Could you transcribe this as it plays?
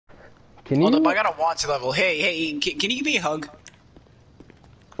Can you? Hold up, I got a want level. Hey, can you give me a hug?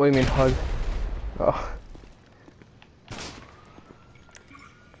 What do you mean hug? Oh.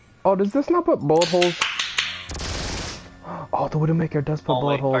 Oh, does this not put bullet holes? Oh, the Widowmaker does put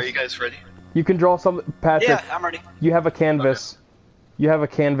bullet holes. Are you guys ready? You can draw some, Patrick. Yeah, I'm ready. You have a canvas. Okay. You have a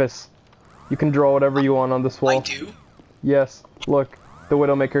canvas. You can draw whatever you want on this wall. I do? Yes. Look, the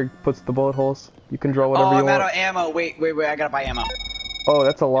Widowmaker puts the bullet holes. You can draw whatever you want. Oh, I'm out of ammo. Wait, I gotta buy ammo. Oh,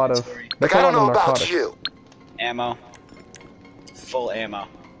 that's a lot of. That's I don't know about you. Ammo. Full ammo.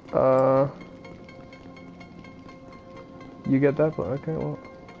 You get that? Okay, well.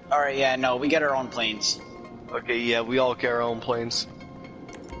 Alright, yeah, no, we get our own planes. Okay, yeah, we all get our own planes.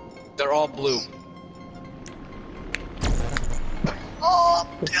 They're all blue. Oh,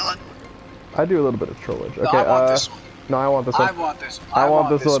 Dylan. I do a little bit of trollage. Okay, no, I want this one. No, I want this one. I want this one. I want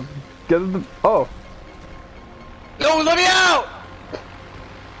this one. Get the. Oh. No, let me out!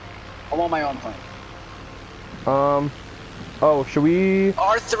 I want my own plane. Oh, should we?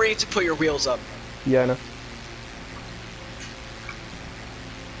 R3 to put your wheels up. Yeah, I know.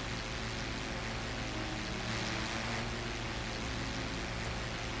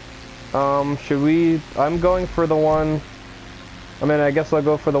 Should we? I'm going for the one. I mean, I guess I'll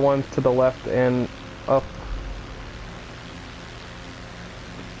go for the one to the left and up.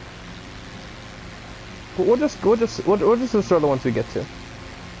 We'll just destroy the ones we get to.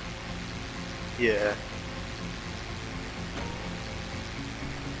 Yeah.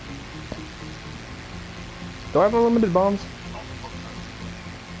 Do I have unlimited bombs?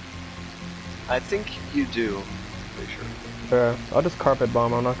 I think you do. Pretty sure. Yeah, I'll just carpet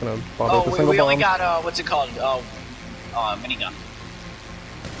bomb. I'm not gonna bother with a single bomb. We only got what's it called? Minigun.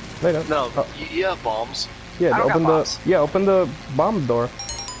 They don't. No, oh. you have bombs. Yeah, open the open the bomb door.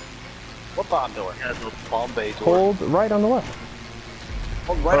 What bomb door? Yeah, the bomb bay door. Hold right on the left.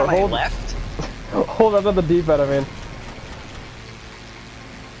 Hold right on my left? Hold up at the D-pad, I mean.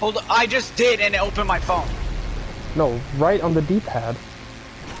 Hold on, I just did and it opened my phone. No, right on the D-pad.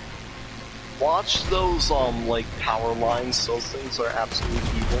 Watch those, like, power lines. Those things are absolutely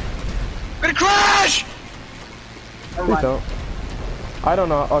evil. I'm gonna crash! Please don't. I don't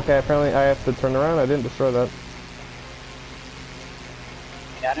know. Okay, apparently I have to turn around. I didn't destroy that.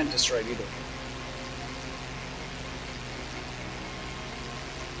 Yeah, I didn't destroy it either.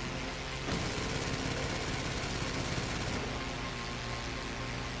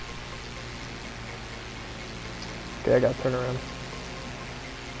 Okay, I gotta turn around.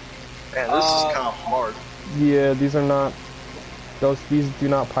 Man, this is kind of hard. Yeah, these are not. These do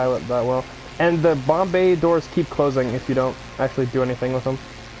not pilot that well. And the bomb bay doors keep closing if you don't actually do anything with them.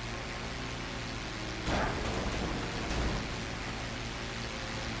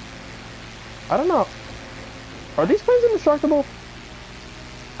 I don't know. Are these planes indestructible?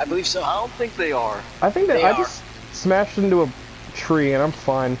 I believe so. I don't think they are. I think that I just smashed into a tree and I'm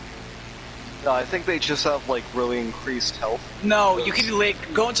fine. No, I think they just have like really increased health. No, you can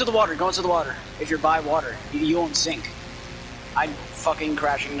go into the water. Go into the water. If you're by water, you won't sink. I'm fucking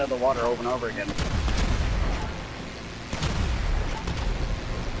crashing into the water over and over again.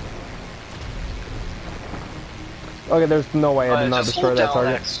 Okay, there's no way I did not destroy that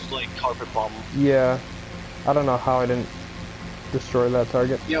target. X, like carpet bomb. Yeah, I don't know how I didn't destroy that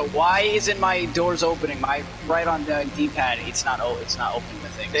target. Yo, why isn't my doors opening? My right on the D-pad, it's not opening the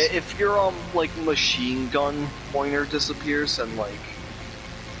things. If your like machine gun pointer disappears and like.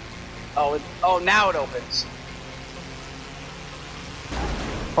 Oh, now it opens.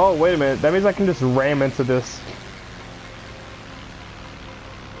 Oh, wait a minute. That means I can just ram into this.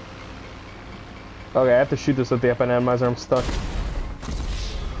 Okay, I have to shoot this with the atomizer. I'm stuck.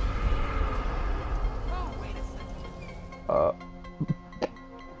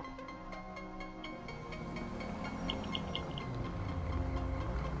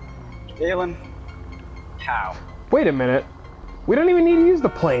 Galen. How? Wait a minute. We don't even need to use the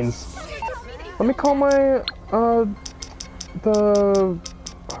planes. Let me call my,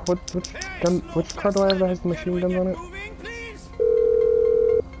 which car do I have that has the machine guns on it?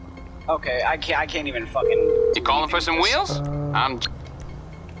 Okay, I can't even fucking... You calling for some wheels?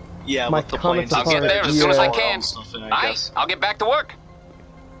 Yeah, my with the planes. I'll get there as soon as I can. Alright, I'll get back to work.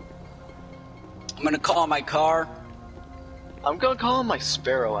 I'm gonna call my car. I'm gonna call my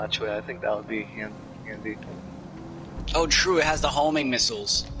Sparrow, actually. I think that would be handy. Oh, true, it has the homing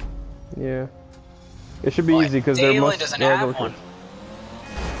missiles. Yeah. It should be easy because they're Dalen most doesn't have one.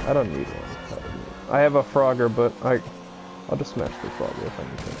 I don't need one. I have a Frogger, but I'll just smash the Frogger if I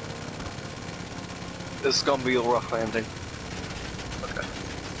need to. This is gonna be a rough landing. Okay.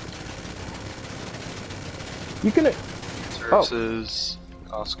 You can. Services,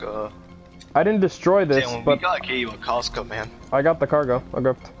 Oscar. I didn't destroy this, Damn, we but gotta get you a Costco, man. I got the cargo. I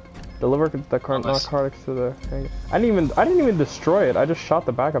got deliver the narcotics to the hangar. I didn't even destroy it. I just shot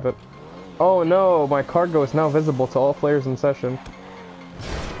the back of it. Oh no, my cargo is now visible to all players in session.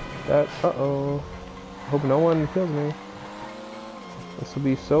 Uh-oh. Hope no one kills me. This will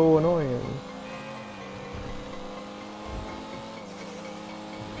be so annoying.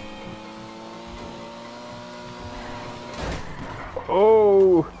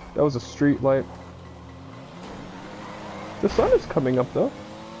 Oh, that was a street light. The sun is coming up though.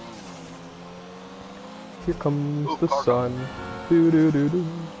 Here comes the sun. Doo doo doo doo.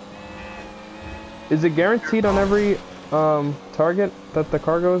 Is it guaranteed on every target that the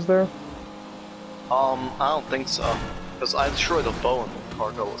cargo is there? I don't think so. Because I destroyed the bow and the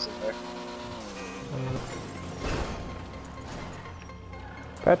cargo wasn't there.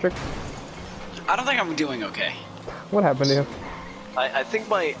 Patrick, I don't think I'm doing okay. what happened to you? I think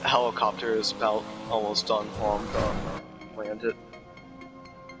my helicopter is about almost done while I'm gonna land it.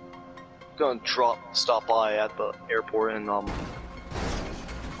 Gonna stop by at the airport and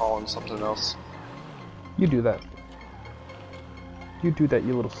haul in something else. You do that. You do that,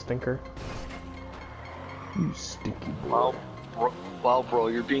 you little stinker. You stinky boy. Wow, bro,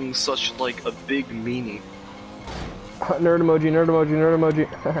 you're being such like a big meanie. Nerd emoji, nerd emoji, nerd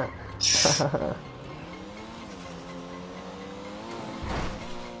emoji.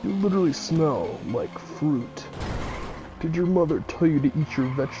 You literally smell like fruit. Did your mother tell you to eat your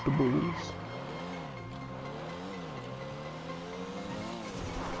vegetables?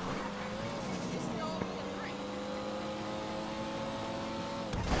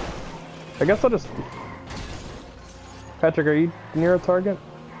 I guess I'll just... Patrick, are you near a target?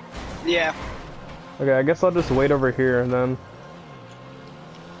 Yeah. Okay, I guess I'll just wait over here and then...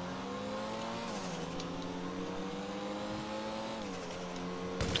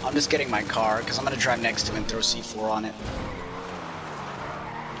 I'm just getting my car, because I'm going to drive next to it and throw C4 on it.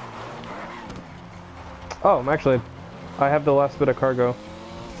 Oh, actually, I have the last bit of cargo.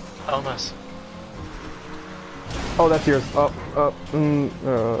 Oh, nice. Oh, that's yours. No.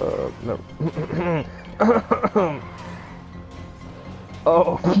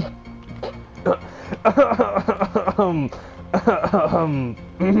 Oh.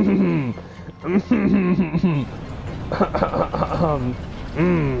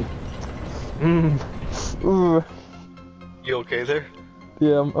 You okay there?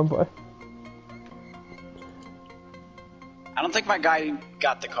 Yeah, I'm fine. I don't think my guy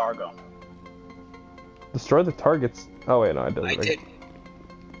got the cargo. Destroy the targets. Oh wait, no, I didn't. I did.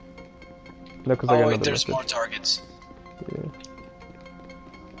 No, because I got Oh another wait, there's message. more targets. Yeah.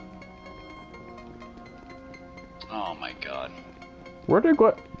 Oh my god. Where did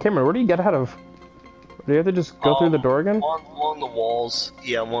go? Cameron, where do you get out of? Do you have to just go through the door again? On the walls.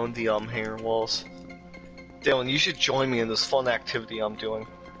 Yeah, one of the hangar walls. Dylan, you should join me in this fun activity I'm doing.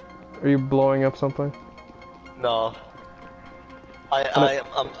 Are you blowing up something? No. I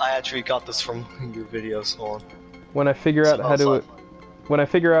actually got this from your videos. Hold on. When I figure out how to, when I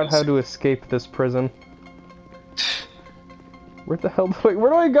figure out how to escape this prison. Where the hell do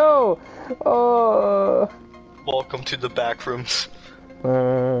where do I go? Welcome to the back rooms.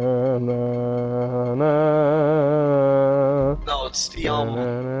 Na, na, na. No, it's the Na,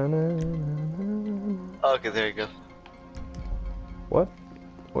 na, na, na. Okay, there you go. What?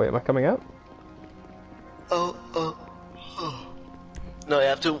 Wait, am I coming out? Oh. No, you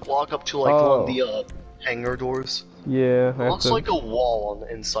have to walk up to like one of the hangar doors. Yeah, I It have looks to... like a wall on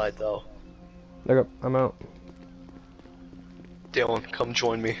the inside though. Okay, I'm out. Dylan, come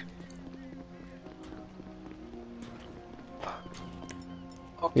join me.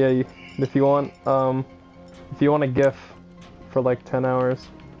 Yeah, if you want a GIF for like 10 hours,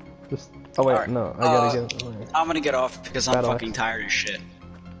 just... Oh wait, Alright, no, I gotta get... I'm gonna get off because I'm Battle fucking tired as shit.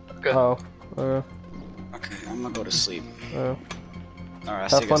 Okay. Oh, Okay, I'm gonna go to sleep. uh,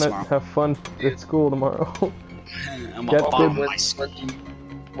 Alright, I'll see you guys tomorrow. have fun at school tomorrow. I'm Get gonna bomb good. my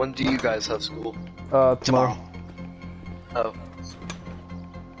When do you guys have school? Tomorrow. Oh,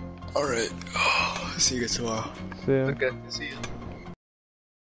 Alright. See you guys tomorrow. See ya. okay. See you.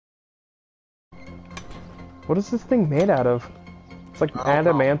 What is this thing made out of? It's like I don't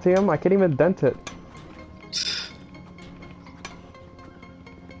know. adamantium? I can't even dent it.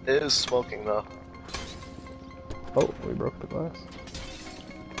 It is smoking though. Oh, we broke the glass.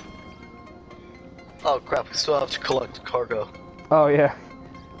 Oh crap, we still have to collect cargo. Oh, yeah.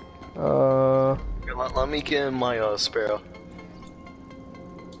 Here, let me get in my Sparrow.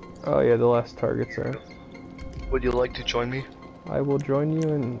 Oh yeah, the last target's there. Would you like to join me? I will join you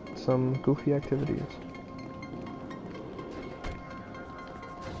in some goofy activities.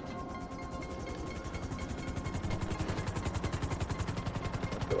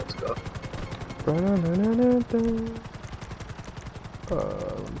 Let's go. Let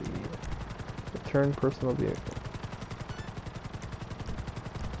me return personal vehicle.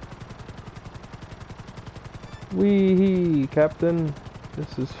 Wee-hee, Captain.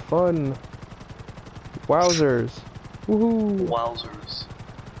 This is fun. Wowzers. Woohoo. Wowzers.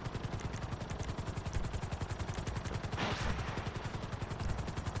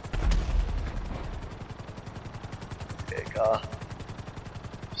 Okay,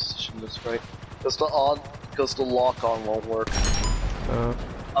 position this right. Because the lock on won't work. Oh,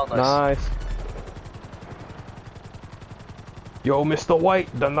 nice. Nice. Yo, Mr. White,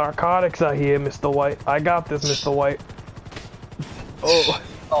 the narcotics are here, Mr. White. I got this, Mr. White. Oh.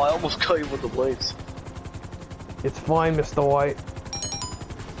 Oh, I almost cut you with the blades. It's fine, Mr. White.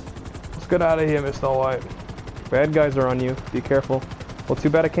 Let's get out of here, Mr. White. Bad guys are on you. Be careful. Well,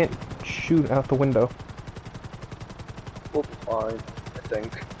 too bad I can't shoot out the window. We'll be fine, I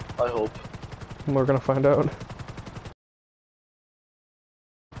think. I hope. We're gonna find out.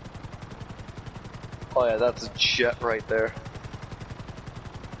 Oh yeah, that's a jet right there.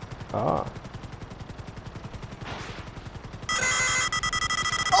 Ah.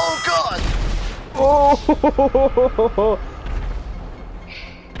 Oh god! Oh!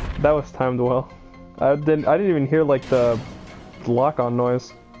 That was timed well. I didn't even hear like the lock-on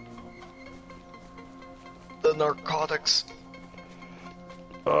noise. The narcotics.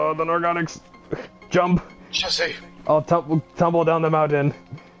 The narcotics. Jump. Jesse. I'll tumble down the mountain.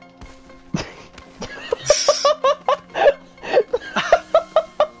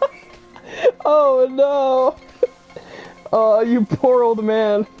 Oh no! Oh, you poor old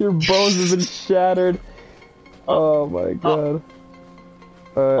man. Your bones have been shattered. Oh my god.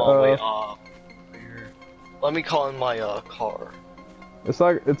 Oh wait, let me call in my car. It's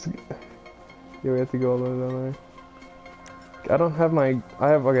like it's. Yeah, we have to go all the way down there. I don't have my. I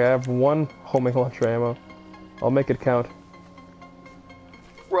have one homing launcher ammo. I'll make it count.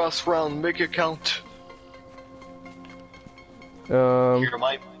 Last round, make it count. Um. Here,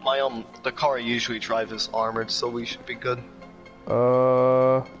 the car I usually drive is armored, so we should be good.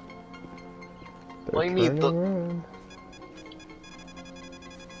 I need the. Around.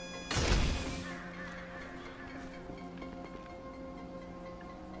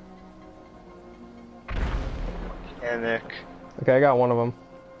 Mechanic. Okay, I got one of them.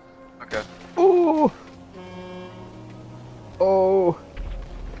 Okay. Ooh. Oh.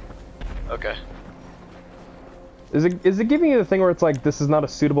 Okay. Is it giving you the thing where it's like this is not a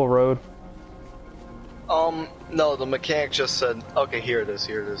suitable road? No, the mechanic just said, okay, here it is.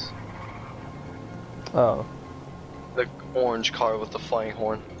 Oh. The orange car with the flying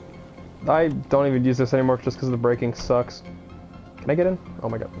horn. I don't even use this anymore just because the braking sucks. Can I get in? Oh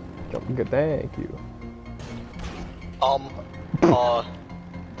my god. Jump. Good. Thank you.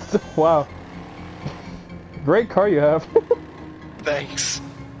 Wow. Great car you have. Thanks.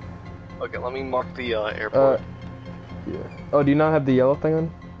 Okay, let me mark the airport. Yeah. Oh, do you not have the yellow thing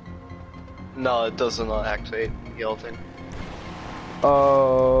on? No, it doesn't activate the yellow thing.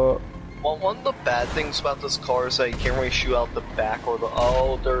 Well, one of the bad things about this car is that you can't really shoot out the back or the.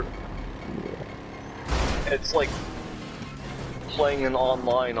 Oh, they're. Yeah. It's like playing an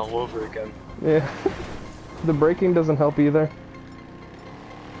online all over again. Yeah. The braking doesn't help either.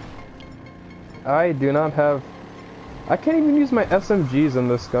 I do not have. I can't even use my SMGs in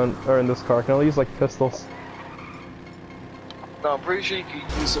this gun or in this car. I can only use like pistols. No, I'm pretty sure you can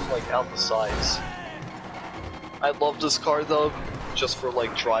use them like out the sides. I love this car though, just for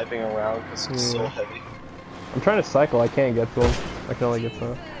like driving around because it's so heavy. I'm trying to cycle. I can't get to him. I can only get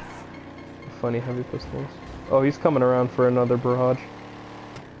to funny heavy pistols. Oh, he's coming around for another barrage.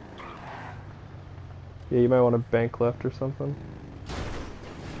 Yeah, you might want to bank left or something.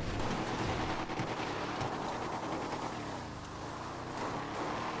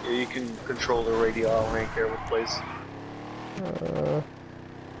 Yeah, you can control the radial rank here with place.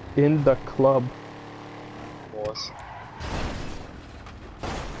 In the club. Was.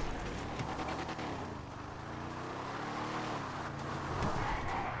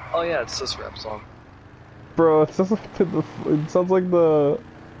 Oh yeah, it's this rap song. Bro, it sounds like the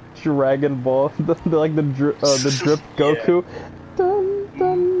Dragon Ball, the drip Goku. Dun,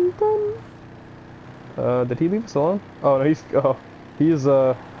 dun, dun. Did he leave us alone? Oh no,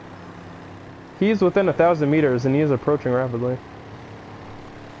 he's within 1,000 meters and he is approaching rapidly.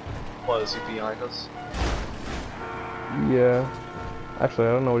 What, is he behind us? Yeah. Actually,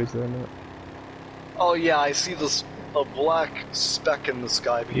 I don't know what he's doing now. Oh yeah, I see this a black speck in the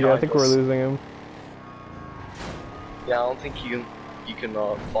sky behind us. Yeah, I think we're losing him. Yeah, I don't think you can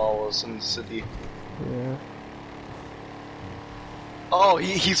follow us in the city. Yeah. Oh,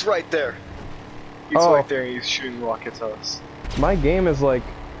 he's right there. He's Oh. right there and he's shooting rockets at us. My game is like...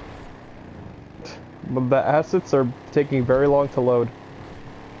 The assets are taking very long to load.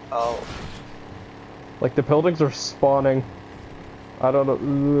 Oh. Like, the buildings are spawning. I don't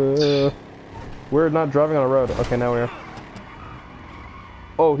know. We're not driving on a road. Okay, now we are.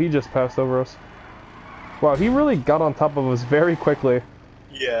 Oh, he just passed over us. Wow, he really got on top of us very quickly.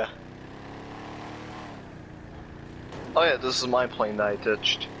 Yeah. Oh yeah, this is my plane that I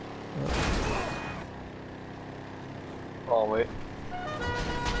ditched. Oh wait.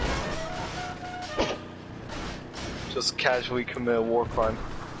 Just casually commit a war crime.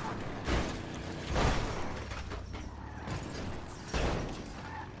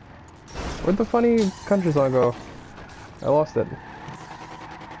 Where'd the funny country song go? I lost it.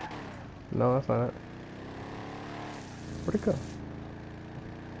 No, that's not it. Where'd it go?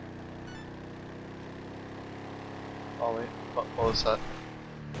 Oh wait, what was that?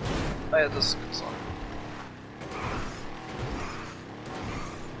 Oh yeah, this is a good song.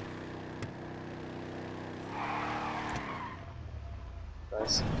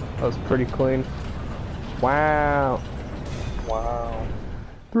 Nice. That was pretty clean. Wow. Wow.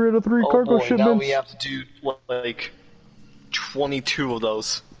 3 out of 3 Oh cargo boy, shipments. now we have to do like 22 of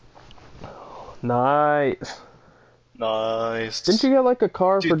those. Nice. Nice. Didn't you get like a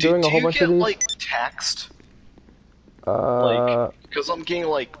car for doing a whole bunch of these? Do you get like taxed? Because I'm getting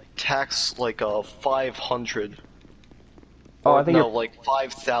like taxed like 500. Oh, Or, I think no, you're... like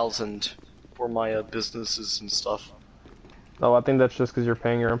 5,000 for my businesses and stuff. Oh, I think that's just because you're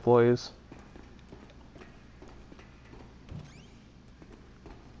paying your employees.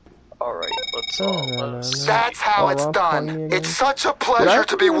 Alright, let's That's how it's Rob calling me done. again. It's such a pleasure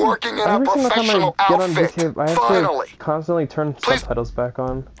to be working in a Every single time professional I get on outfit. YouTube, I have Finally. to constantly turn Please. subtitles back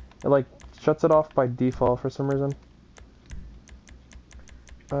on. It like shuts it off by default for some reason.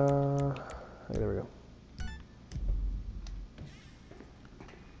 Hey, there we go.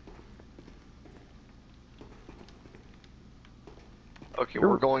 Okay,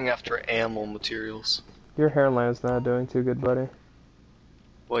 we're going after ammo materials. Your hairline is not doing too good, buddy.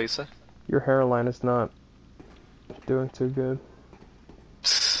 What do you say? Your hairline is not doing too good.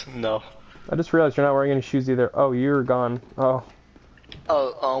 No. I just realized you're not wearing any shoes either. Oh, you're gone. Oh.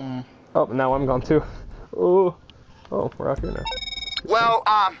 Oh, now I'm gone too. Oh. Oh, we're out here now. Well,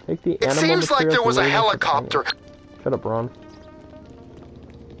 Take the it animal seems like there materials was a away from helicopter. China. Shut up, Ron.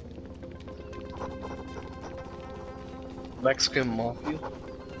 Mexican Mafia?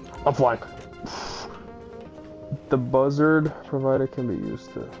 I'm flying. The buzzard provider can be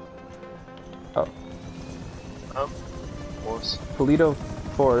used to... Oh. Of course. Polito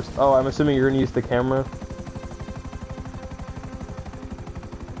Forest. Oh, I'm assuming you're gonna use the camera.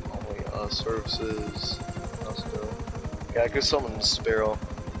 Oh wait, services. Let's go. Yeah, I could summon Sparrow.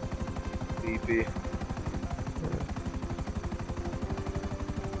 BP.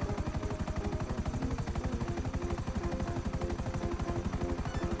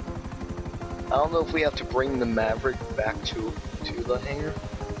 I don't know if we have to bring the Maverick back to the hangar.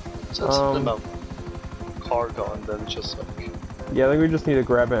 It says something about cargo and then just like... Yeah, I think we just need to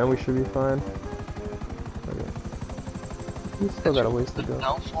grab it and we should be fine. Okay. We still got a ways to go.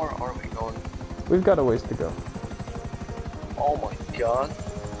 How far are we going? We've got a ways to go. Oh my god.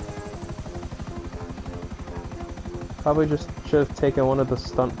 Probably just should have taken one of the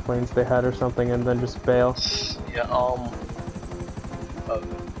stunt planes they had or something and then just bail. Yeah,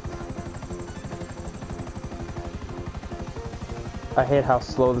 I hate how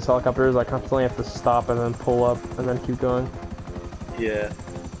slow this helicopter is. I constantly have to stop and then pull up and then keep going. yeah.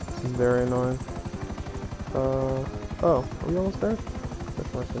 This is very annoying. Oh, are we almost there?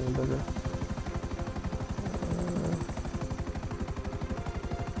 That's not getting bigger.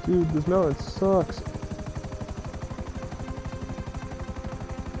 Dude, this mountain sucks.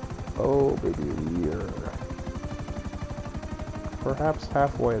 Oh, baby, we're perhaps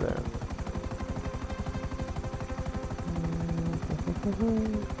halfway there.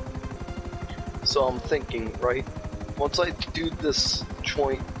 So I'm thinking, right? Once I do these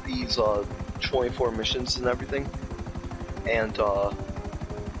 24 missions and everything, and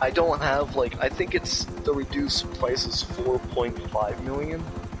I don't have like, I think it's the reduced price is 4.5 million.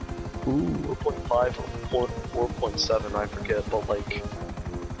 Ooh. 4.5 or 4.7, I forget, but like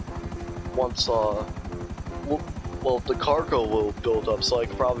once well the cargo will build up, so I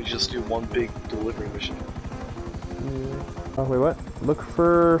could probably just do one big delivery mission. Yeah. Oh wait, what? Look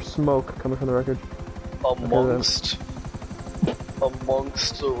for smoke coming from the wreckage. Amongst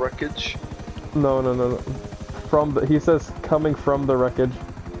the wreckage. No. From the, he says coming from the wreckage,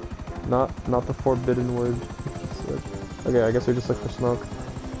 not the forbidden word. Okay, I guess we just look for smoke.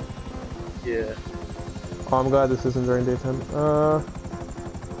 Yeah. Oh, I'm glad this isn't during daytime.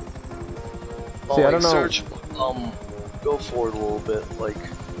 See, I don't know. Search, go forward a little bit, like,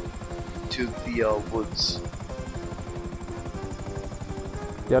 to the, woods.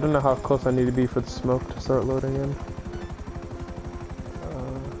 Yeah, I don't know how close I need to be for the smoke to start loading in.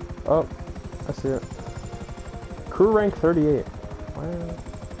 Oh, I see it. Crew rank 38.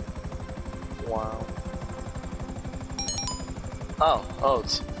 Wow. Wow. Oh,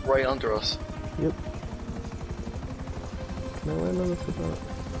 it's right under us. Yep. Can I land on this or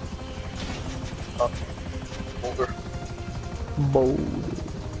not? Boulder. Bold.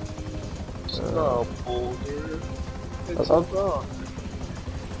 It's not a boulder. It's I'll- a rock.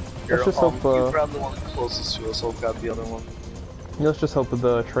 Let's just hope, you grab the one closest to us, I'll grab the other one. Let's just hope that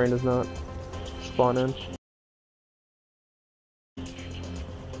the train does not spawn in.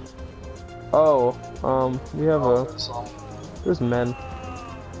 Oh, we have there's men.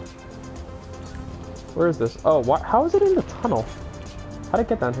 Where is this? Oh, how is it in the tunnel? How'd it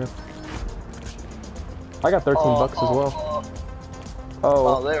get down here? I got 13 bucks as well.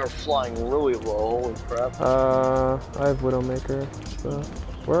 Oh, they are flying really low, holy crap. I have Widowmaker stuff.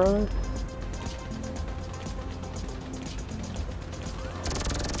 Where are they?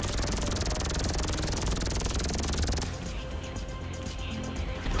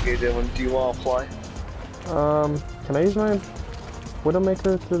 Okay, Dylan, do you want to fly? Can I use my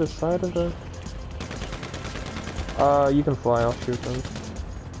Widowmaker through the side of the... you can fly, I'll shoot them.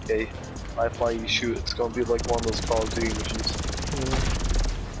 Okay, I fly, you shoot. It's gonna be like one of those Call of Duty missions.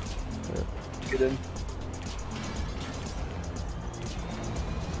 Yeah. Get in.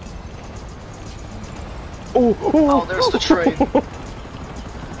 Oh, there's the train.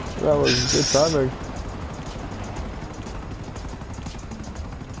 That was good timing.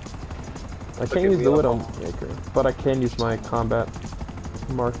 I can't use the Widowmaker, but I can use my Combat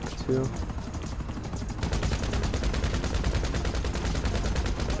Mark II.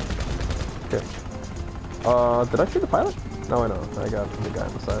 Okay. Did I shoot the pilot? No, I know. I got the guy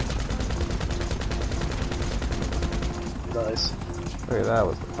on the side. Nice. Okay, that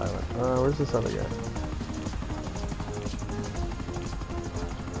was the pilot. Where's this other guy?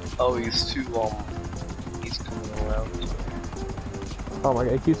 Oh, he's too, he's coming around. Oh my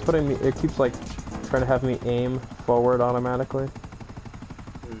god, it keeps putting me, it keeps like trying to have me aim forward automatically.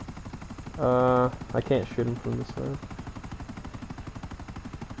 I can't shoot him from this side.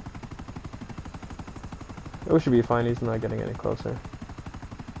 We should be fine, he's not getting any closer.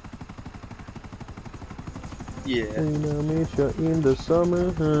 Yeah. And I'll meet you in the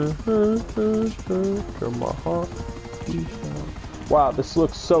summer. From my heart. Wow, this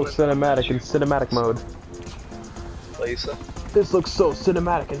looks so cinematic in cinematic mode. Lisa. This looks so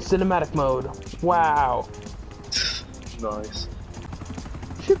cinematic in cinematic mode. Wow. Nice.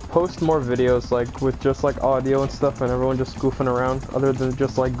 You should post more videos like with just like audio and stuff and everyone just goofing around other than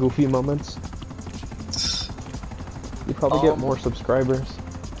just like goofy moments. You'd probably get more subscribers.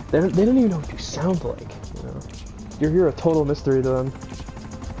 They don't even know what you sound like, you know. You're a total mystery to them.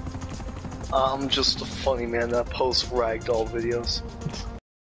 I'm just a funny man that posts ragdoll videos.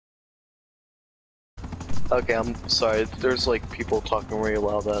 Okay, I'm sorry. There's like people talking really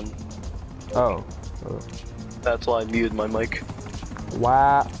loud then. Oh. That's why I muted my mic.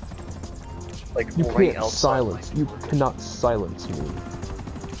 Wow. Like You right can't outside. silence. You cannot silence me.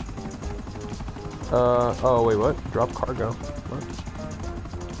 Oh wait, what? Drop cargo. What?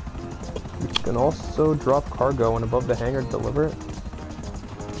 You can also drop cargo and above the hangar deliver it.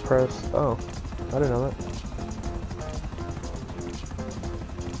 Press, oh, I didn't know that.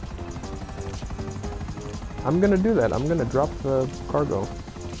 I'm gonna do that. I'm gonna drop the cargo.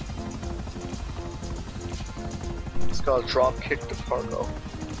 It's gotta drop kick the cargo.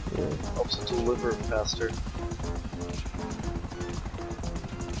 Yeah. Helps it deliver faster.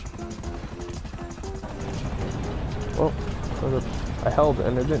 Oh, I held it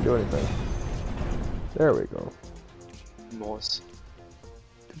and it didn't do anything. There we go. Nice.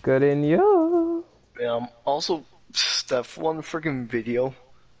 Good in you. Also, that one freaking video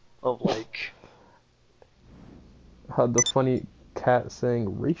of like Had the funny cat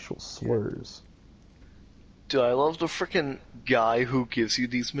saying racial slurs. Dude, I love the freaking guy who gives you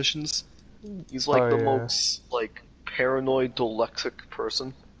these missions. He's like the most like paranoid, dyslexic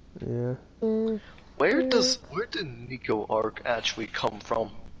person. Yeah. Where did Nico Arc actually come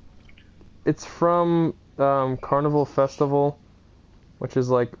from? It's from Carnival Festival, which is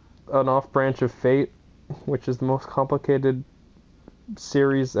like an off-branch of Fate, which is the most complicated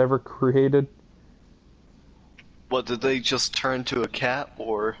series ever created. What, did they just turn to a cat,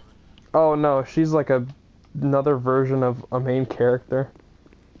 or? Oh no, she's like a another version of a main character.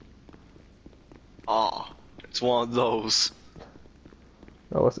 Ah, it's one of those.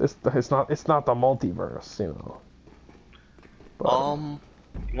 No, it's not the multiverse, you know. But,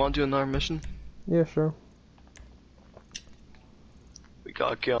 You wanna do another mission? yeah, sure. We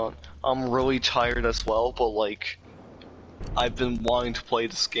gotta get on. I'm really tired as well, but like, I've been wanting to play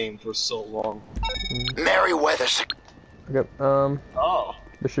this game for so long. Merryweather. Okay, Oh,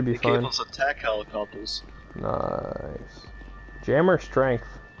 this should be they fine. gave us attack helicopters. Nice. Jammer strength.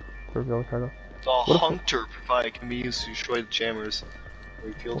 Reveal cargo. The What if- hunter provided can be used to destroy the jammers.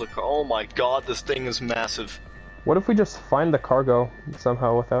 Refuel the car. Oh my god, this thing is massive. What if we just find the cargo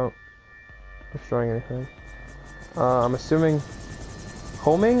somehow without destroying anything? I'm assuming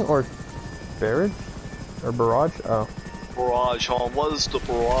homing or barrage or barrage. Oh, Barrage, huh? What is the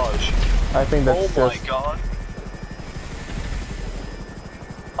barrage? I think that's Oh my just. god.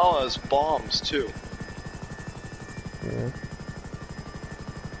 Oh, there's bombs too. Yeah.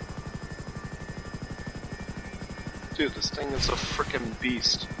 Dude, this thing is a freaking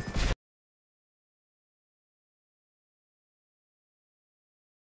beast.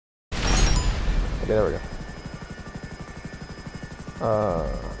 Okay, there we go.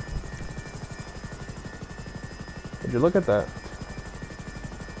 Did you look at that?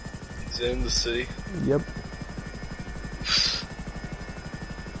 Is it in the city? Yep.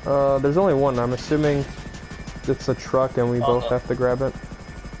 There's only one. I'm assuming it's a truck and we both have to grab it.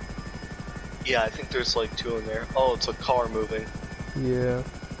 Yeah, I think there's like two in there. Oh, it's a car moving. Yeah.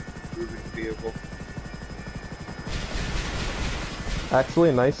 Moving vehicle. Actually,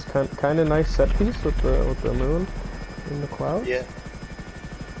 a nice, kind of nice set piece with the moon in the clouds. Yeah.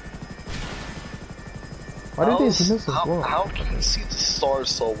 Why did these miss as well? How can you see the stars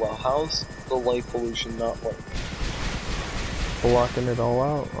so well? How's the light pollution not like? Blocking it all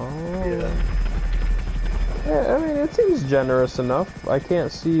out. Oh. Yeah. Yeah, I mean, it seems generous enough. I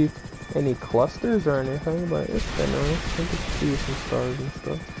can't see any clusters or anything, but it's generous. I can see some stars and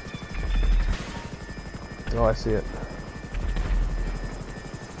stuff. Oh, I see it.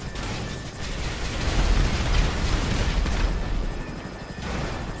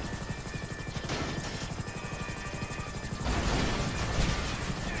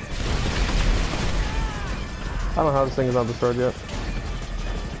 I don't know how this thing is not destroyed yet.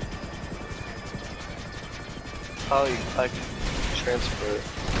 How I can transfer it?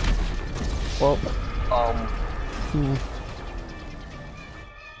 Well, Um,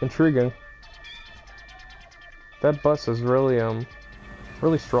 intriguing. That bus is really,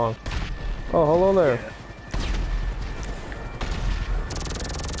 really strong. Oh, hello there. yeah.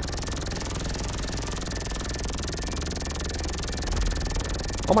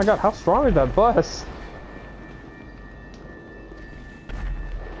 Oh my god, how strong is that bus?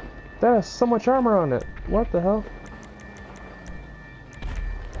 That has so much armor on it. What the hell?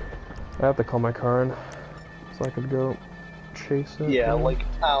 I have to call my car in so I could go chase it. Yeah, like,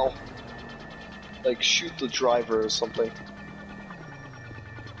 ow. Like, shoot the driver or something.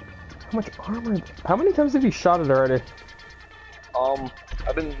 How much armor? How many times have you shot it already?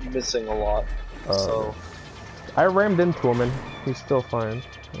 I've been missing a lot, so... I rammed into him and he's still fine.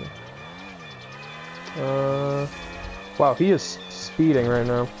 Wow, he is speeding right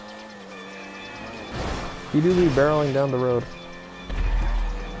now. He do be barreling down the road.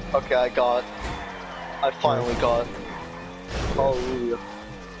 Okay, I finally got... Hallelujah.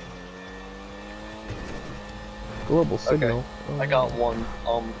 Global signal. I got one,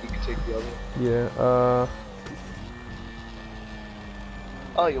 you can take the other. Yeah,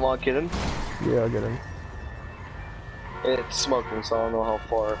 Oh, you wanna get in? yeah, I'll get him. It's smoking, so I don't know how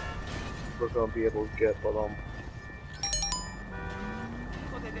far we're gonna be able to get, but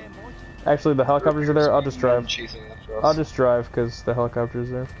Actually, the helicopters are there. I'll just drive. Chasing after us. I'll just drive because the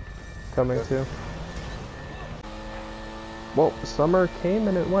helicopters are coming too. Well, summer came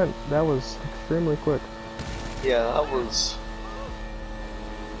and it went. That was extremely quick. Yeah, that was...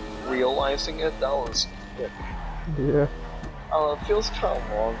 Realizing it, that was quick. Yeah. I don't know, it feels kind of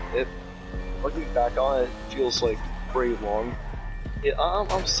long. Looking back on it, it feels like pretty long. Yeah,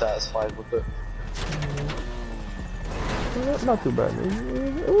 I'm satisfied with it. Not too bad.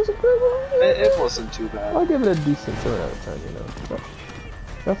 It was a good one. It wasn't too bad. I'll give it a decent 7 out of 10, you know.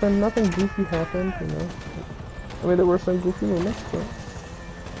 But nothing goofy happened, you know. I mean, there were some goofy moments, but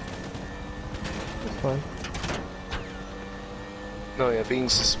it's fine. No, yeah, being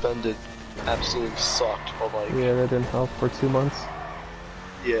suspended absolutely sucked, but like... Yeah, that didn't help for 2 months.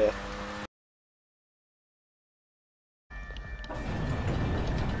 Yeah.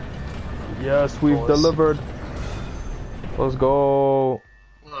 Yes, we've Boys. delivered. Let's go.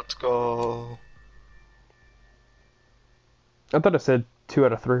 Let's go. I thought it said 2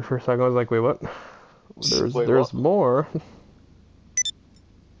 out of 3 for a second. I was like, wait, what? Wait, There's what? more.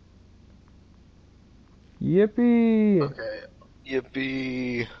 Yippee! Okay.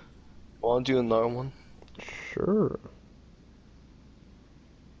 Yippee. Wanna do another one? Sure.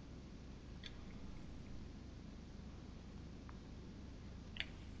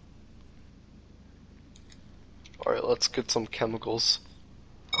 Alright, let's get some chemicals.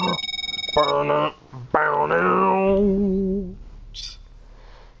 Burn up, burn out.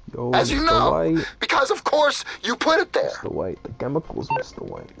 Yo, As you Mr. know, White. because of course you put it there. Mr. White, the chemicals, Mr.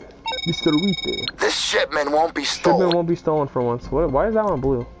 White. Mr. White. This shipment won't be Shipment stolen. won't be stolen for once. What? Why is that one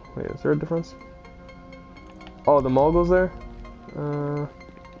blue? Wait, is there a difference? Oh, the Mogul's there?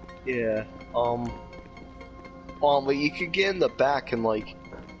 Yeah. But you could get in the back and like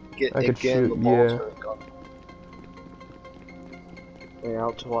get I could get in the shoot, Molotov gun. Wait,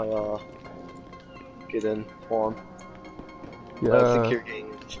 how do I get in? Hold on. yeah. I think you're getting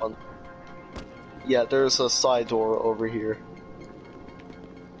in front. Yeah, there's a side door over here.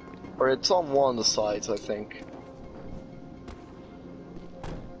 Or it's on one of the sides, I think.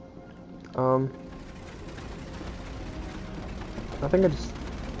 I think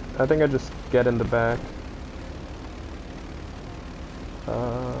I just get in the back.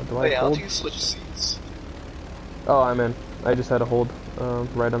 Do I Wait, how hold? do you switch seats? Oh, I'm in. I just had to hold,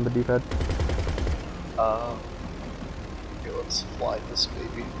 right on the D-pad. Okay, let's fly this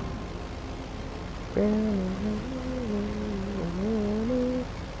baby.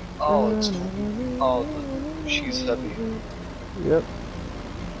 Oh, it's... Oh, she's heavy. Yep.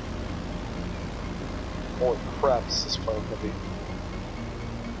 Holy crap, this is quite heavy.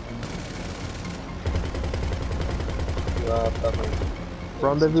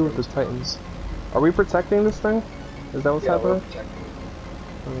 Rendezvous with the Titans. Are we protecting this thing? Is that what's Yeah, we're happening?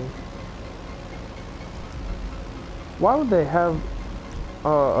 protecting. Why would they have...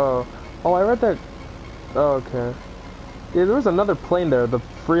 Oh, I read that... Oh, okay. Yeah, there was another plane there, the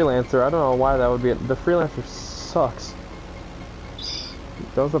Freelancer. I don't know why that would be... The Freelancer sucks.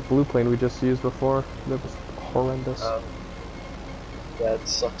 That was a blue plane we just used before. That was horrendous. Yeah, it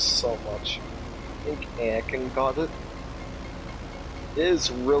sucks so much. I think Anakin got it. It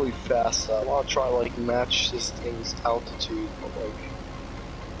is really fast. I want to try like match this thing's altitude, but like...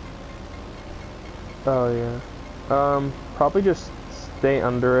 Oh, yeah. Probably just stay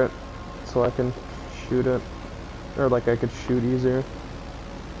under it so I can shoot it. Or like I could shoot easier.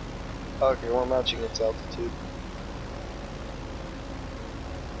 Okay, we're matching its altitude.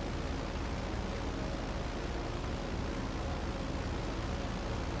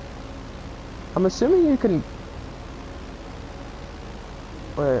 I'm assuming you can...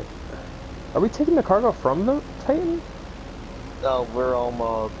 Wait. Are we taking the cargo from the Titan? No,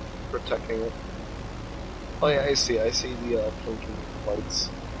 we're protecting it. Oh yeah, I see the blinking lights.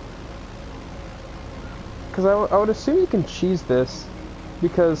 Because I would assume you can cheese this.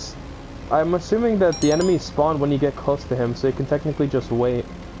 Because I'm assuming that the enemies spawn when you get close to him, so you can technically just wait.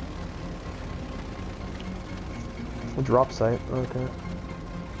 Drop site, okay.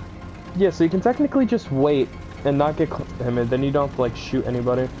 Yeah, so you can technically just wait and not get close to him, and then you don't have to like shoot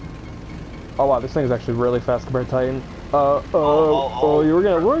anybody. Oh wow, this thing is actually really fast compared to Titan. We're getting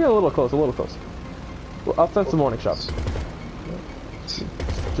a little close, Well, I'll send some warning shots.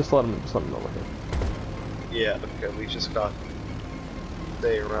 Just let him know we're here. Yeah, okay, we just got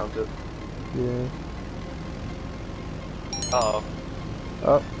stay around it. Yeah. Oh.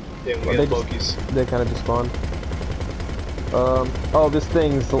 Yeah, we Well, had Loki's. They kind of just spawned. Oh, this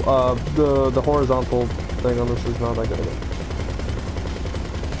thing's, the horizontal thing on this is not that good of it.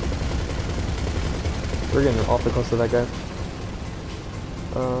 We're getting awfully close to that guy.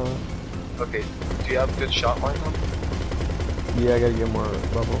 Okay, do you have a good shot line on? Yeah, I gotta get more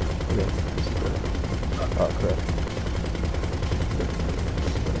level. Okay, this is good. Oh, crap.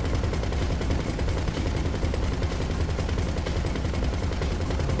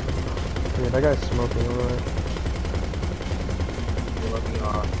 Yeah, that guy's smoking over there. Let me,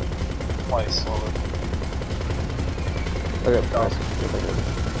 fly slower. Okay, nice. Good, good.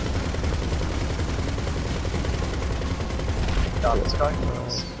 Got this guy?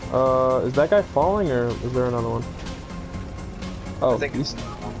 Is that guy falling, or is there another one? Oh, I think he is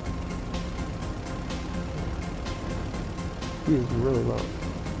really low.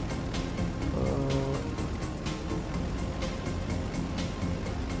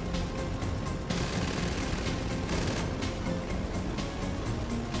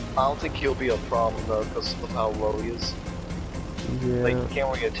 I don't think he'll be a problem though, because of how low he is. Yeah. Like, you can't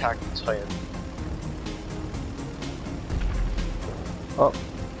really attack the Titan. Oh,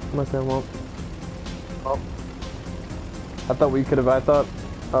 my thing won't. Oh. I thought we could have. I thought.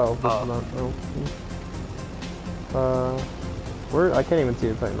 Oh, this Oh. is not. Oh. Where? I can't even see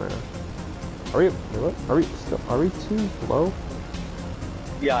the Titan right now. Are we? What? Are we still? Are we too low?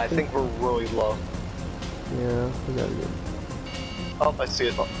 Yeah, I think we're really low. Yeah, we gotta get. Oh, I see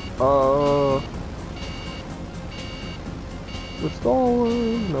it. We're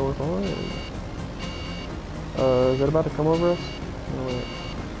stalling. No, we're fine. Is it about to come over us? No, wait.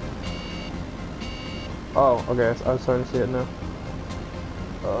 Oh, okay. I'm starting to see it now.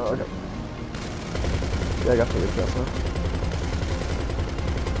 Okay. Yeah, I got the good shot now.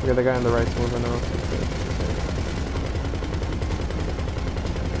 Okay, the guy on the right's moving now.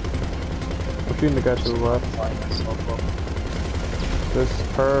 I'm shooting the guy to the left. Find myself up. This is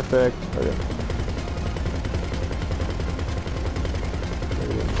perfect. Okay.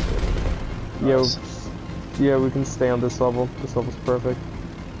 Nice. Yeah, we can stay on this level. This level's perfect.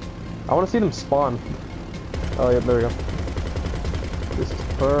 I want to see them spawn. Oh, yeah, there we go. This is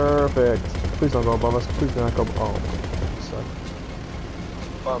perfect. Please don't go above us. Please do not go. Oh, suck.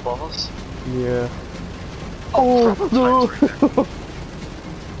 Above us? Yeah. Oh, no! Titan's right there.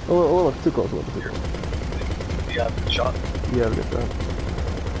 a little too close. A little too close. Yeah, shot. Yeah, I'll get that.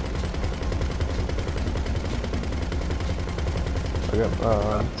 Okay, I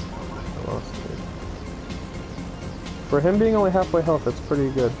lost it. For him being only halfway health, that's pretty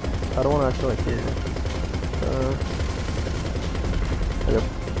good. I don't want to actually kill him. Yep.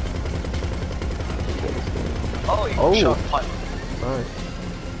 Oh, you Oh. shot Titan. Nice.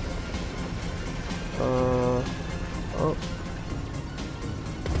 Oh.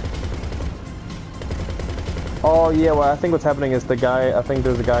 Oh yeah, well I think what's happening is the guy, I think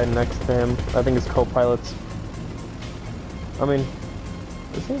there's a guy next to him. I think it's co-pilots. I mean,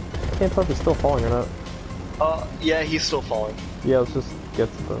 is he? I can't tell if he's still falling or not. Yeah, he's still falling. Yeah, let's just get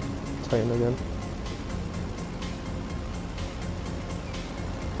to the Titan again.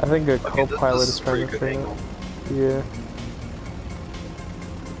 I think a Okay, co-pilot this is is trying pretty to good train angle. it. Yeah.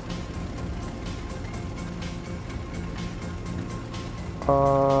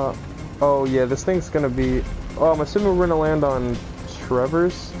 Oh yeah, this thing's gonna be... Oh, I'm assuming we're gonna land on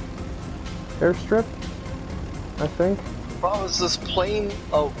Trevor's airstrip, I think. Problem is this plane...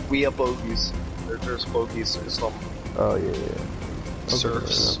 Oh, we have bogeys. There's bogeys or some Oh yeah, yeah.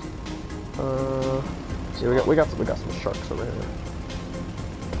 surfs. Yeah, we got some sharks over here.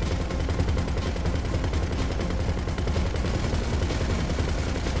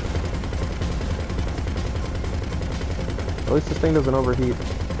 At least this thing doesn't overheat.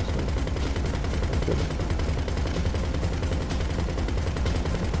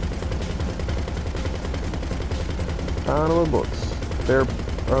 Ton of books. They're...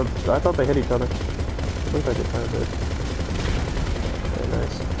 I thought they hit each other. Looks like it kind of did. Very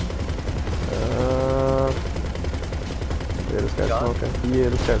nice. Yeah, this guy's Got it? smoking. Yeah,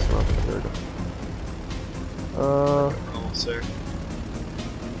 this guy's smoking. There we go. Almost there.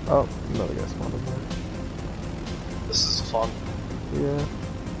 Oh, another guy spawned in there. This is fun. Yeah.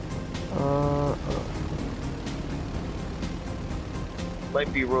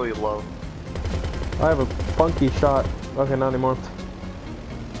 Might be really low. I have a funky shot. Okay, not anymore.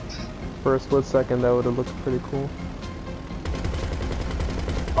 For a split second, that would have looked pretty cool.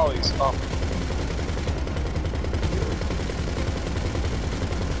 Oh, he's up.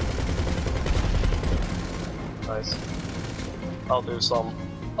 Nice. Oh, there's some.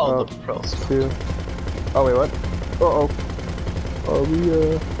 Oh, the propellers. Two. Oh wait, what? Uh oh. Are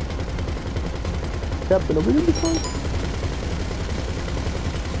we Captain, are we gonna be fine?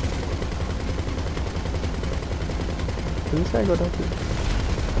 Can this guy go down too?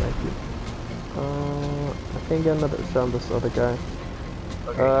 Thank you. I can't get another shot on this other guy.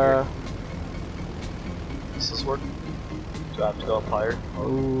 Okay, here. This is working. Do I have to go up higher? A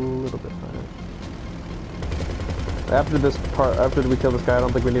little bit higher. After this part, after we kill this guy, I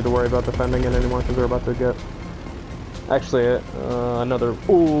don't think we need to worry about defending it anymore because we're about to get... Actually, another...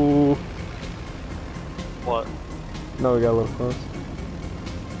 Ooh! What? No, we got a little close.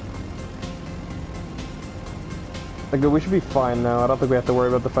 Like, we should be fine now. I don't think we have to worry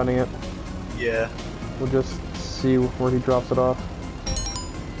about defending it. Yeah. We'll just see where he drops it off.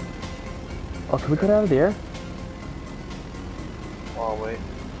 Oh, can we get out of the air? Oh, wait.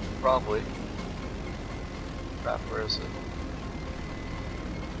 Probably. Crap, where is it?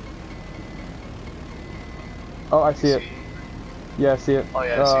 Oh, I see it. Yeah, I see it. Oh,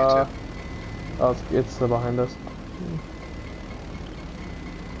 yeah, I see it too. Oh, it's still behind us.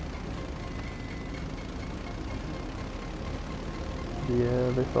 Yeah,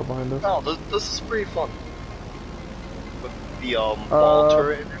 they fell behind us. Oh, this is pretty fun. With the ball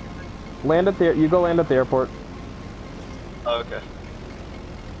turret and everything. Land at the... You go land at the airport. Okay.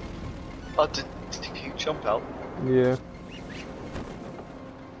 Did you jump out? Yeah.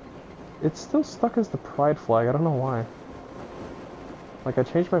 It's still stuck as the pride flag, I don't know why. Like, I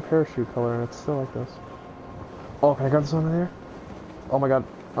changed my parachute color and it's still like this. Oh, can I grab this one in there? Oh my god.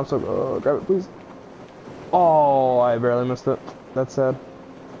 I'm so... grab it, please. Oh, I barely missed it. That's sad.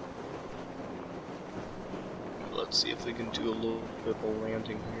 Let's see if we can do a little bit of a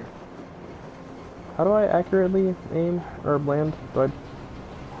landing here. How do I accurately aim or land?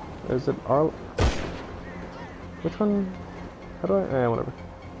 Is it R? Which one? How do I? Whatever.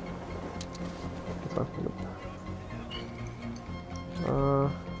 That's fine.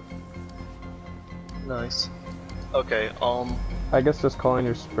 Nice. Okay, I guess just calling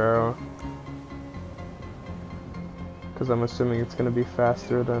your Sparrow. Because I'm assuming it's gonna be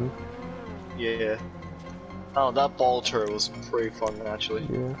faster than... yeah. Oh, that ball turret was pretty fun, actually.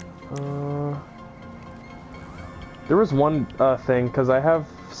 Yeah. There was one thing, because I have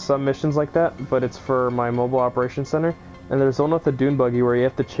some missions like that, but it's for my mobile operations center, and there's one with the dune buggy where you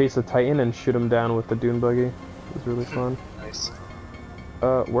have to chase a Titan and shoot him down with the dune buggy. It was really fun. Nice.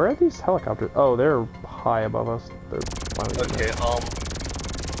 Where are these helicopters? Oh, they're high above us. They're finally Okay,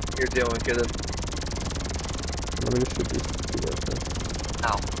 you're doing get it. Let me just shoot these guys first.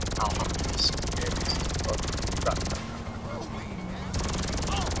 Ow. Ow.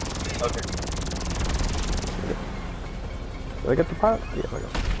 Okay. Did I get the pilot? Yeah, I got it.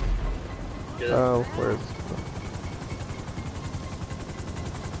 Get it. Oh, where is this?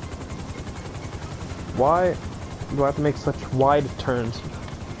 Why do I have to make such wide turns?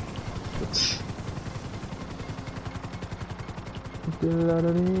 Yeah,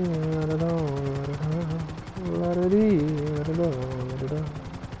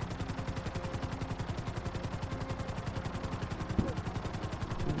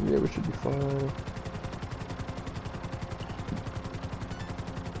 we should be fine.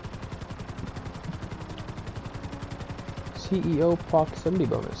 CEO proximity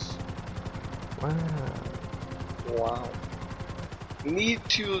bonus. Wow. Wow. We need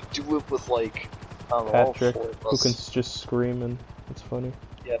to do it with, like, I don't know, Patrick, all four of who us. can just scream and it's funny.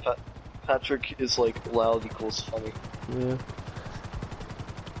 Yeah, Patrick is like loud equals funny. Yeah.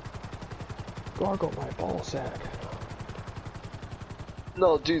 Gargle my ball sack.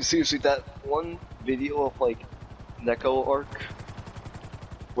 No, dude, seriously, that one video of like Neko arc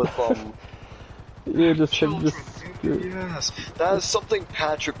with Yeah, just children, dude. yes, that is something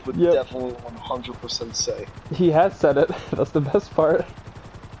Patrick would Yep. definitely 100% say. He has said it. That's the best part.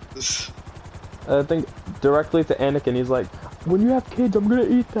 This, I think directly to Anakin, he's like, when you have kids, I'm gonna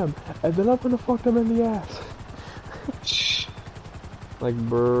eat them, and then I'm gonna fuck them in the ass. Like,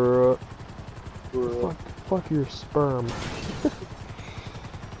 bruh. Fuck your sperm.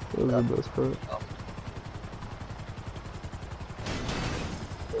 That was the best part.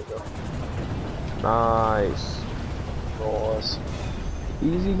 there we go. Nice. Nice.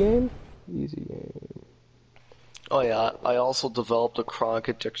 Easy game? Easy game. Oh yeah, I also developed a chronic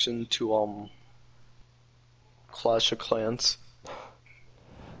addiction to Clash of Clans. I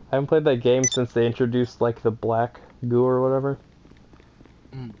haven't played that game since they introduced, like, the black goo or whatever.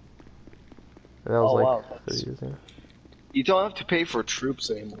 Mm. That was, Oh, like, wow, 3 years ago. You don't have to pay for troops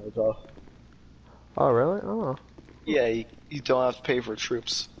anymore, though. Oh, really? Oh. Yeah, you don't have to pay for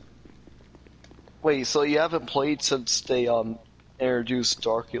troops. Wait, so you haven't played since they introduced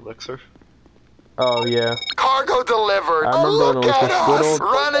Dark Elixir? Oh, yeah. Cargo delivered. I remember when Look it was at just good us old-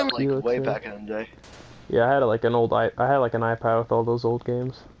 running. Like Elixir. way back in the day. Yeah, I had, like, an old I had, like, an iPad with all those old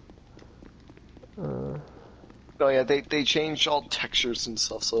games. Oh yeah, they changed all textures and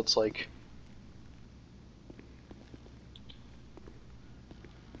stuff, so it's like...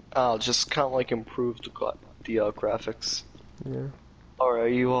 just kind of like improved the graphics. Yeah. Alright, are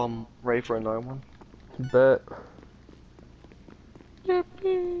you ready for another one? Bet.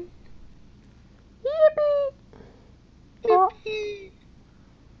 Yippee!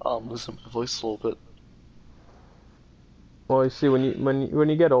 Listen to my voice a little bit. Well, you see, when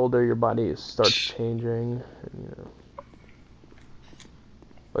you get older, your body starts changing. And, you know.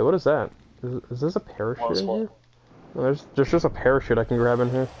 Wait, what is that? Is this a parachute in here? No, there's just a parachute I can grab in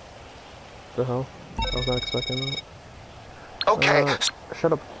here. What the hell? I was not expecting that. Okay.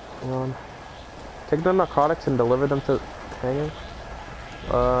 Shut up, Ron. Take the narcotics and deliver them to hangar.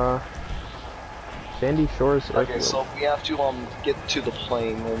 Sandy Shores. Okay, Airfield. so we have to get to the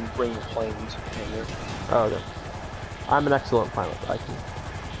plane and bring the plane to the hangar. Oh, okay. I'm an excellent pilot. I'll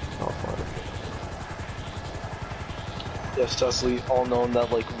fly it. Yes, Tesla, all known that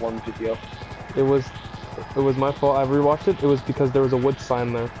like one video. It was my fault. I rewatched it. It was because there was a wood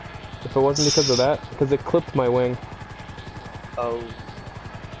sign there. If it wasn't because of that, because it clipped my wing. Oh,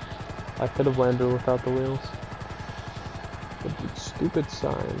 I could have landed without the wheels. But the stupid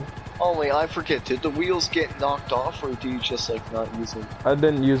sign. oh wait, I forget. Did the wheels get knocked off, or do you just like not use them? I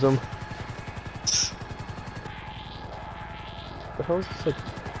didn't use them. The hell is this like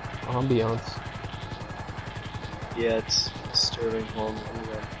ambiance? Yeah, it's disturbing.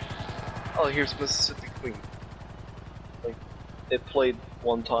 Oh, here's Mississippi Queen. Like, it played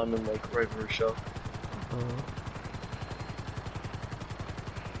one time in like regular show.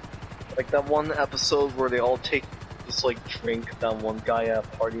 Like that one episode where they all take this like drink that one guy at a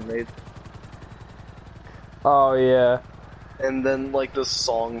party made, Oh yeah, and then like the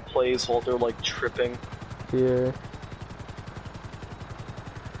song plays while they're like tripping. yeah.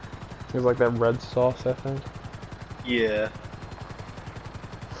 It was like that red sauce, I think. Yeah.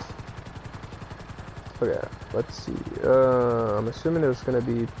 Okay, let's see. I'm assuming there's gonna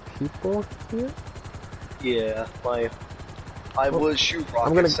be people here. Yeah, I would shoot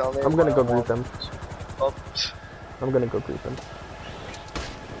I'm rockets down there. I'm gonna go greet them. Oh, I'm gonna go greet them.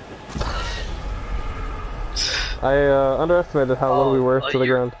 I underestimated how little we were to the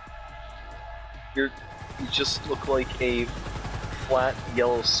ground. you just look like a flat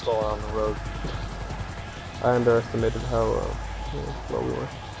yellow star on the road. I underestimated how low we were.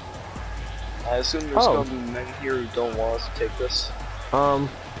 I assume there's gonna be men here who don't want us to take this.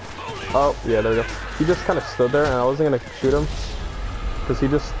 Oh, yeah, there we go. He just kind of stood there, and I wasn't gonna shoot him, because he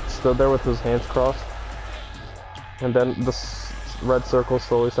just stood there with his hands crossed. And then the red circle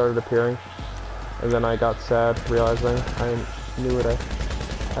slowly started appearing. And then I got sad, realizing I knew what I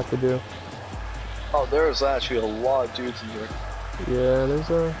had to do. Oh, there's actually a lot of dudes in here. Yeah,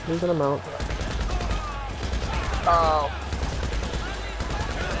 there's an amount. Oh.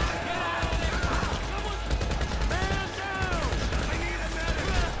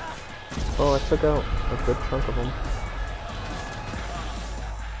 Oh, I took out a good chunk of them.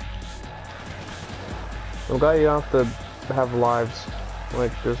 I'm glad you don't have to have lives.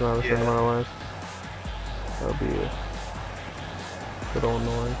 Like, there's not a certain amount of lives. That would be a little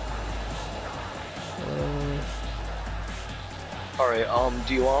annoying. Alright,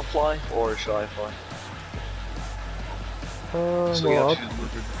 do you want to fly, or should I fly? So we well, have to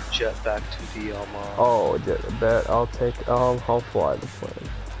deliver the jet back to the, Oh, bet I'll fly the plane.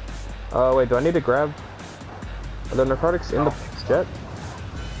 Wait, do I need to grab... Are the narcotics in the jet?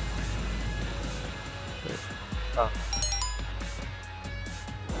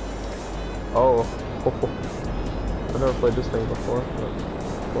 Oh. I've never played this thing before.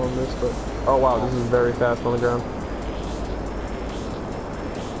 Oh wow, this is very fast on the ground.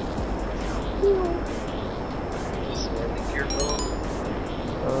 Just landing here,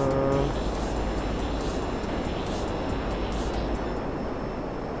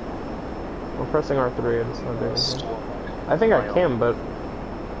 I'm pressing R3 and it's not doing anything. I think I can, but...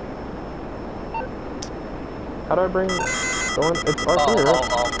 How do I bring... Going? It's R3, right?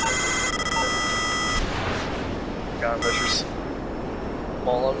 Countermeasures.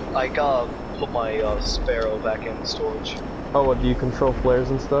 Well, I gotta put my Sparrow back in storage. Oh, what, do you control flares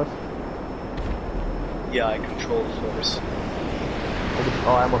and stuff? Yeah, I control the flares.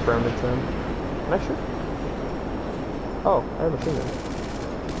 Oh, I almost rammed into him. Can I shoot? Oh, I have a machine gun.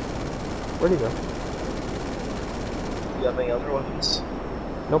 Where'd he go? Do you have any other weapons?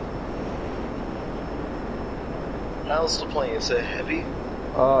 Nope. How's the plane? Is it heavy?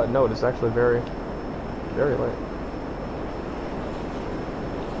 No, it's actually very, very light.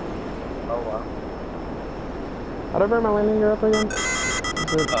 Oh wow. How do I bring my landing gear up again?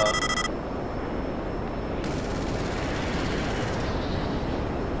 Is it...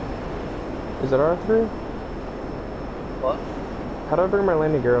 Is it R3? What? How do I bring my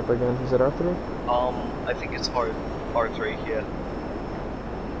landing gear up again? Is it R3? I think it's R3, yeah.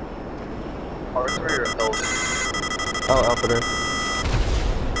 R3 or L3? Oh, L3.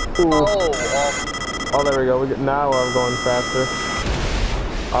 Ooh. Oh, there we go. Now I'm going faster.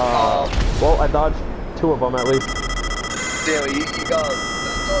 Well, I dodged 2 of them at least. Damn, you got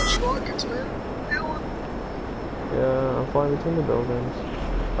dodge rockets, man. Yeah, I'm flying between the buildings.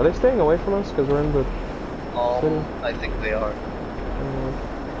 Are they staying away from us? Because we're in the city? I think they are.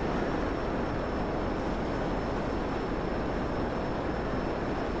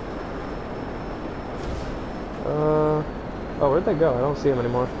 Oh, where'd they go? I don't see them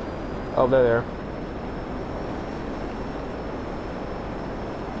anymore. Oh, they're there.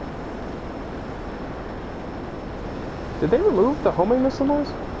 Did they remove the homing missile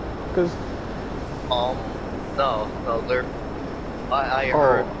noise? Because... no, they're... I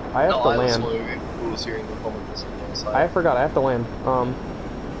heard... I have to land. Who was hearing the homing missile noise. I forgot, I have to land.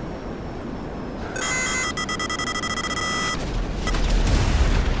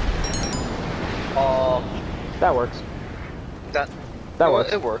 That works. That That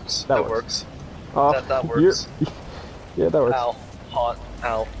works. It works. That That works. works. That works. Yeah, that works. Ow. Hot.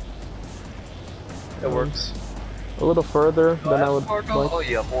 Ow. It works. A little further Do than I have would cargo? like. Oh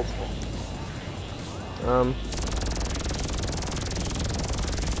yeah, multiple.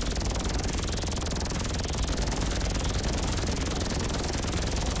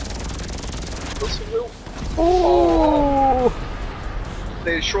 Listen, Will. Oh!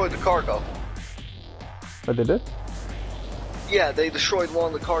 They destroyed the cargo. Oh, they did? Yeah, they destroyed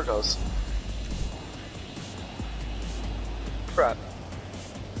one of the cargos. Crap.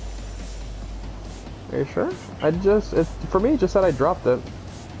 Are you sure? For me, it just said I dropped it.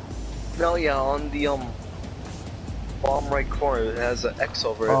 No, yeah, on the bottom right corner, it has an X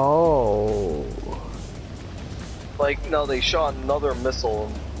over it. Oh. Like, no, they shot another missile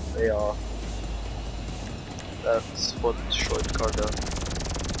and they, that's what destroyed the cargo.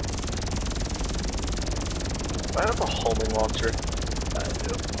 I have a homing launcher. I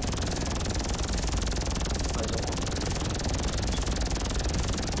do. I don't.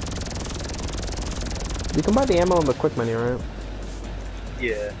 You can buy the ammo in the quick menu, right?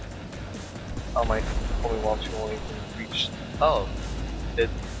 Yeah. Oh, my homing launcher won't even reach. Oh. It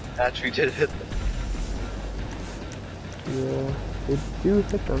actually did hit them. Yeah, they do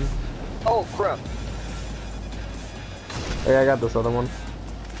hit them. Oh, crap. Hey, I got this other one.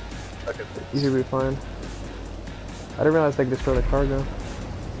 Okay, You should be fine. I didn't realize they could destroy the cargo.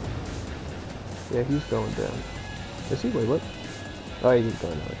 Yeah, he's going down. Is he? Wait, what? Oh, he's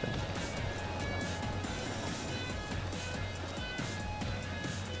going down, okay.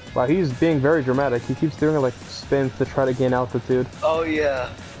 Wow, he's being very dramatic. He keeps doing like spins to try to gain altitude. Oh, yeah.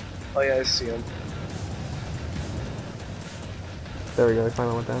 Oh, yeah, I see him. There we go, he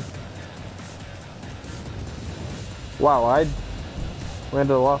finally went down. Wow, I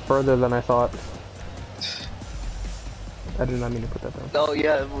landed a lot further than I thought. I did not mean to put that down. Oh,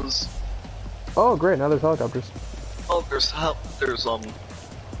 yeah, it was. Oh, great, now there's helicopters. Oh, there's helicopters.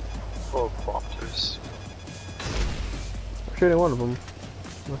 I'm shooting one of them.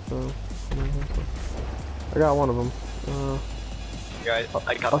 I got one of them. Yeah,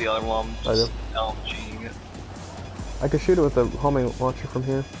 I got the other one. I Just LMGing it. I could shoot it with a homing launcher from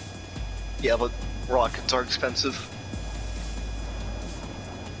here. Yeah, but rockets are expensive.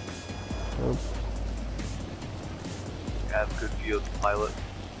 Nope. I have a good view of the pilot.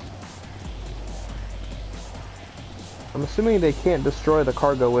 I'm assuming they can't destroy the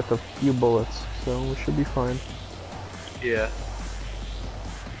cargo with a few bullets, so we should be fine. Yeah.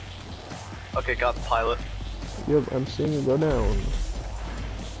 Okay, got the pilot. Yep, I'm seeing it go down.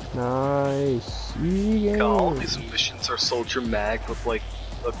 Nice. Yeah. God, all these missions are so dramatic with like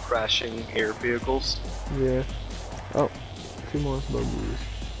the crashing air vehicles. Yeah. Oh, two more bogeys.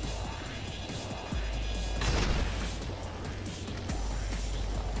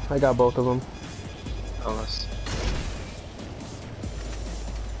 I got both of them. Oh, nice.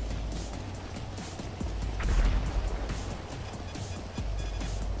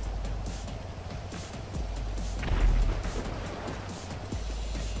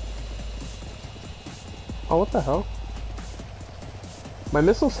 Oh, what the hell? My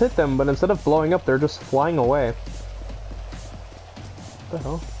missiles hit them, but instead of blowing up, they're just flying away. What the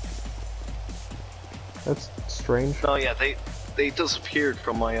hell? That's strange. No, yeah, they disappeared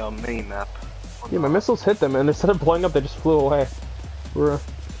from my mini map. Yeah, my missiles hit them, and instead of blowing up, they just flew away. We're,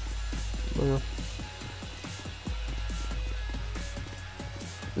 yeah.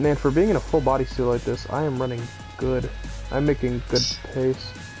 Man, for being in a full body suit like this, I am running good. I'm making good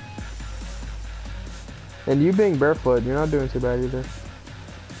pace. And you being barefoot, you're not doing too bad either.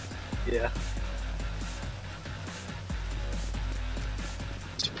 Yeah.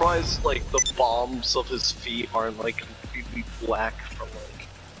 Surprised, like, the bombs of his feet aren't, like, completely black from, like,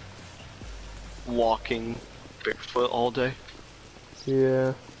 walking barefoot all day.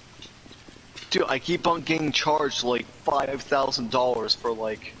 Yeah. Dude, I keep on getting charged, like, $5,000 for,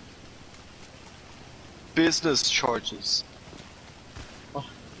 like, business charges.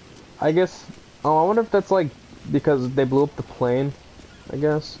 I guess... Oh, I wonder if that's, like, because they blew up the plane, I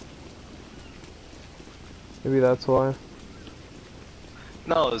guess. Maybe that's why.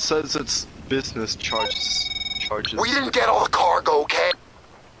 No, it says it's business charges. We didn't get all the cargo, okay?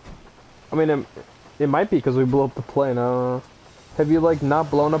 I mean, it might be because we blew up the plane. Have you, like, not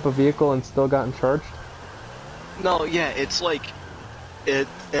blown up a vehicle and still gotten charged? No, yeah, it's like, and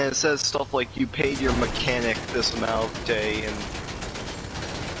it says stuff like you paid your mechanic this amount a day, and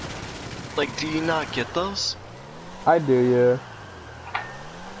like, do you not get those? I do, yeah.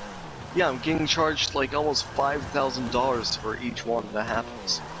 Yeah, I'm getting charged like almost $5,000 for each one that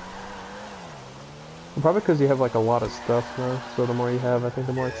happens. Probably because you have like a lot of stuff now, so the more you have, I think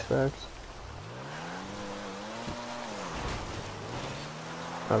the more it stacks.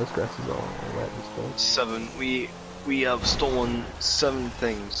 Oh, this grass is all wet and stuff. 7. We have stolen 7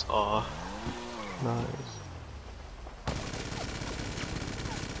 things. Nice.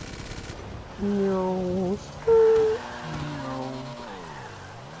 No.